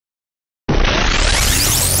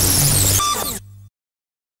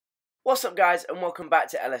What's up guys, and welcome back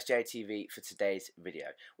to LSJ TV for today's video.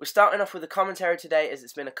 We're starting off with a commentary today as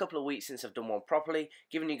it's been a couple of weeks since I've done one properly,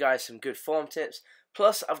 giving you guys some good form tips.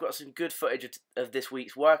 Plus I've got some good footage of this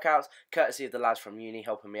week's workouts, courtesy of the lads from uni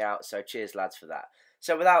helping me out, so cheers lads for that.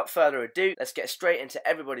 So without further ado, let's get straight into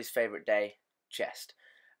everybody's favourite day, chest.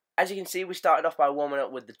 As you can see, we started off by warming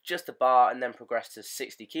up with just the bar and then progressed to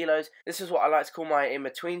 60 kilos. This is what I like to call my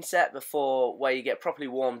in-between set before where you get properly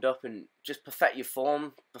warmed up and just perfect your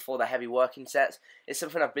form before the heavy working sets. It's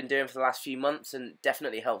something I've been doing for the last few months and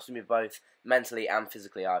definitely helps me both mentally and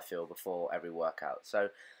physically, I feel, before every workout. So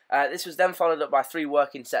this was then followed up by 3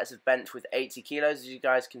 working sets of bench with 80 kilos, as you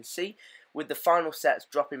guys can see, with the final sets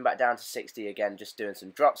dropping back down to 60 again, just doing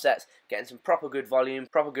some drop sets, getting some proper good volume,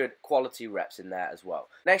 proper good quality reps in there as well.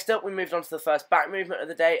 Next up, we moved on to the first back movement of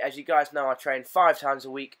the day. As you guys know, I train 5 times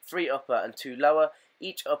a week, 3 upper and 2 lower.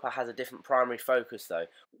 Each upper has a different primary focus though.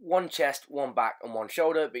 1 chest, 1 back and 1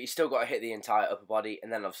 shoulder, but you still got to hit the entire upper body,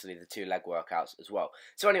 and then obviously the 2 leg workouts as well.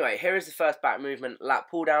 So anyway, here is the first back movement, lat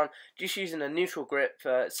pull down, just using a neutral grip.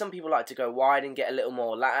 Some people like to go wide and get a little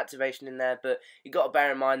more lat activation in there, but you got to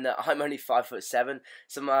bear in mind that I'm only 5'7",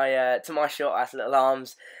 so to my short ass little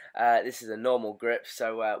arms, this is a normal grip.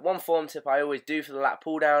 So one form tip I always do for the lat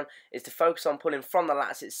pull down is to focus on pulling from the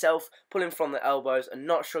lats itself, pulling from the elbows and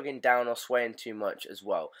not shrugging down or swaying too much as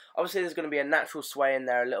well. Obviously there's going to be a natural sway in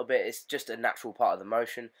there a little bit, it's just a natural part of the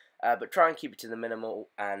motion, but try and keep it to the minimal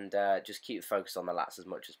and just keep the focus on the lats as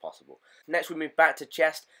much as possible. Next we move back to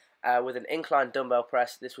chest with an incline dumbbell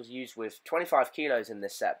press. This was used with 25 kilos in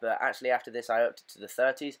this set, but actually after this I upped it to the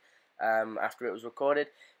 30s after it was recorded.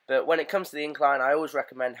 But when it comes to the incline, I always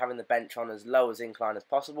recommend having the bench on as low as incline as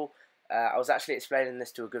possible. I was actually explaining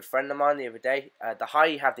this to a good friend of mine the other day. The higher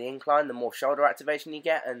you have the incline, the more shoulder activation you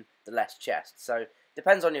get and the less chest. So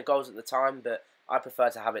depends on your goals at the time, but I prefer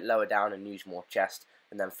to have it lower down and use more chest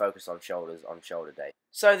and then focus on shoulders on shoulder day.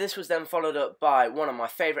 So this was then followed up by one of my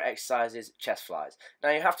favourite exercises, chest flies. Now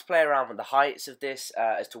you have to play around with the heights of this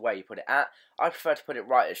as to where you put it at. I prefer to put it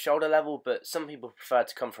right at shoulder level, but some people prefer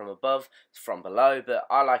to come from above, from below, but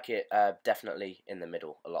I like it definitely in the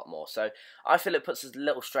middle a lot more. So I feel it puts as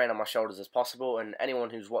little strain on my shoulders as possible, and anyone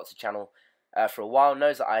who's watched the channel for a while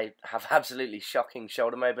knows that I have absolutely shocking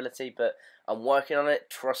shoulder mobility, but I'm working on it,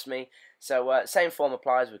 trust me. So same form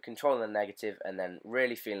applies with controlling the negative and then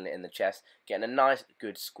really feeling it in the chest, getting a nice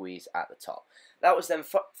good squeeze at the top. That was then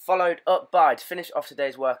followed up by, to finish off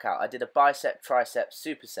today's workout, I did a bicep tricep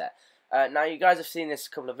superset. Now you guys have seen this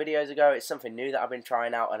a couple of videos ago. It's something new that I've been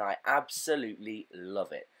trying out and I absolutely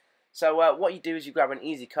love it. So what you do is you grab an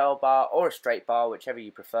easy curl bar or a straight bar, whichever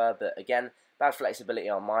you prefer, but again, bad flexibility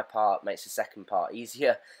on my part makes the second part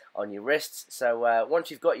easier on your wrists. So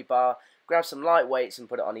once you've got your bar, grab some light weights and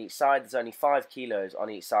put it on each side. There's only 5 kilos on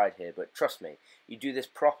each side here, but trust me, you do this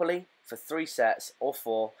properly for 3 sets or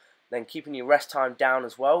 4, then keeping your rest time down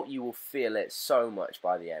as well, you will feel it so much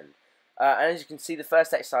by the end. And as you can see, the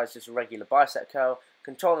first exercise is just a regular bicep curl,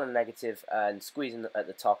 controlling the negative and squeezing at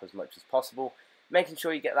the top as much as possible, making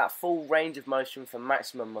sure you get that full range of motion for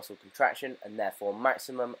maximum muscle contraction and therefore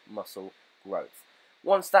maximum muscle growth.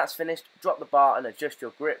 Once that's finished, drop the bar and adjust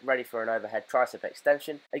your grip, ready for an overhead tricep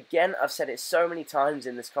extension. Again, I've said it so many times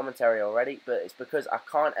in this commentary already, but it's because I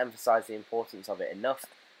can't emphasize the importance of it enough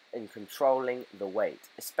in controlling the weight,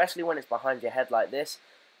 especially when it's behind your head like this.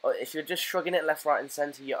 Or if you're just shrugging it left, right and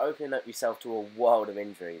centre, you're opening up yourself to a world of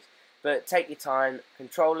injuries. But take your time,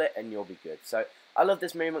 control it, and you'll be good. So I love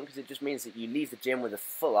this movement because it just means that you leave the gym with a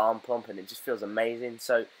full arm pump and it just feels amazing.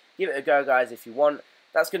 So give it a go guys if you want.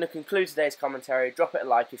 That's going to conclude today's commentary. Drop it a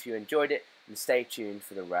like if you enjoyed it and stay tuned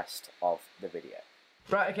for the rest of the video.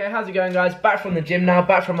 Right, okay, how's it going guys? Back from the gym now,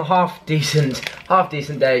 back from a half decent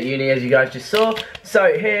day at uni as you guys just saw.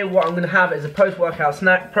 So here what I'm going to have is a post-workout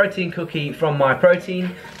snack, protein cookie from My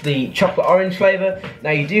Protein, the chocolate orange flavour.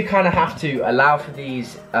 Now you do kind of have to allow for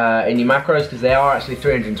these in your macros because they are actually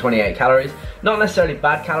 328 calories. Not necessarily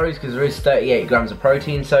bad calories because there is 38 grams of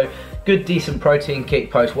protein, so good decent protein kick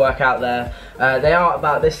post-workout there. They are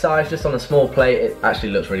about this size, just on a small plate. It actually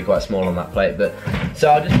looks really quite small on that plate, but so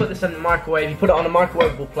I'll just put this in the microwave. You put it on a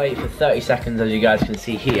microwavable plate for 30 seconds, as you guys can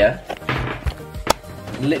see here.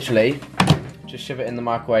 Literally, just shove it in the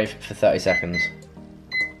microwave for 30 seconds.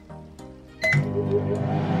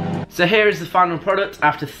 So here is the final product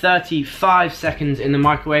after 35 seconds in the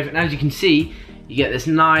microwave, and as you can see, you get this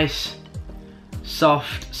nice,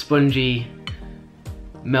 soft, spongy,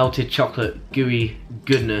 melted chocolate gooey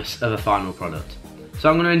goodness of a final product. So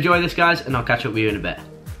I'm going to enjoy this guys and I'll catch up with you in a bit.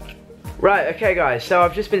 Right, okay guys, so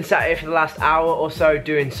I've just been sat here for the last hour or so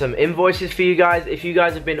doing some invoices for you guys. If you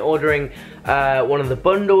guys have been ordering one of the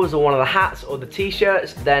bundles or one of the hats or the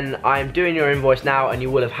t-shirts, then I'm doing your invoice now and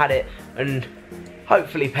you will have had it and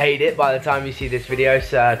hopefully paid it by the time you see this video,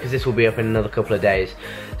 because this will be up in another couple of days.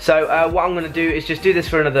 So what I'm going to do is just do this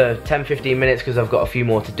for another 10-15 minutes because I've got a few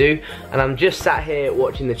more to do, and I'm just sat here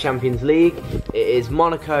watching the Champions League. It is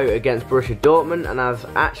Monaco against Borussia Dortmund, and I've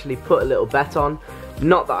actually put a little bet on.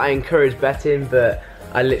 Not that I encourage betting, but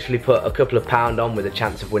I literally put a couple of pound on with a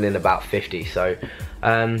chance of winning about 50. So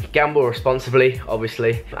gamble responsibly,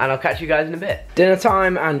 obviously, and I'll catch you guys in a bit. Dinner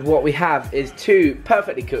time, and what we have is 2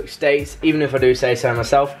 perfectly cooked steaks, even if I do say so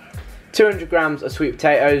myself, 200 grams of sweet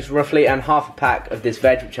potatoes roughly, and half a pack of this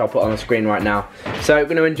veg, which I'll put on the screen right now. So we're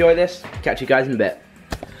going to enjoy this, catch you guys in a bit.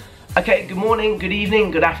 Okay, good morning, good evening,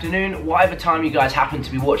 good afternoon, whatever time you guys happen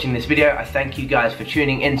to be watching this video. I thank you guys for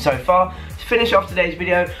tuning in so far. To finish off today's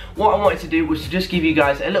video, what I wanted to do was to just give you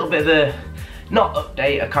guys a little bit of a, not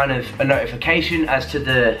update, a kind of a notification as to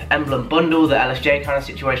the emblem bundle, the LSJ kind of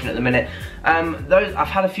situation at the minute. I've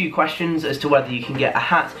had a few questions as to whether you can get a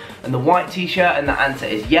hat and the white t-shirt, and the answer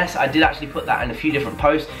is yes. I did actually put that in a few different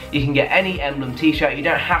posts. You can get any emblem t-shirt. You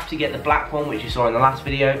don't have to get the black one, which you saw in the last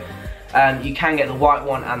video. You can get the white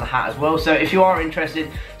one and the hat as well. So if you are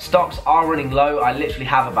interested, stocks are running low. I literally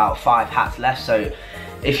have about 5 hats left, so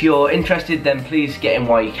if you're interested, then please get in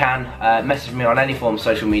while you can. Message me on any form of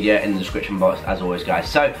social media in the description box, as always,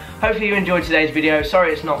 guys. So hopefully you enjoyed today's video.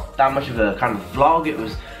 Sorry it's not that much of a kind of vlog. It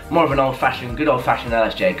was more of an old-fashioned, good old-fashioned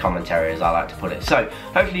LSJ commentary, as I like to put it. So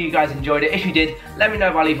hopefully you guys enjoyed it. If you did, let me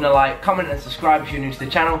know by leaving a like, comment and subscribe if you're new to the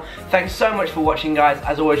channel. Thanks so much for watching, guys.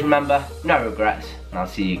 As always, remember, no regrets, and I'll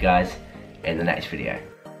see you guys in the next video.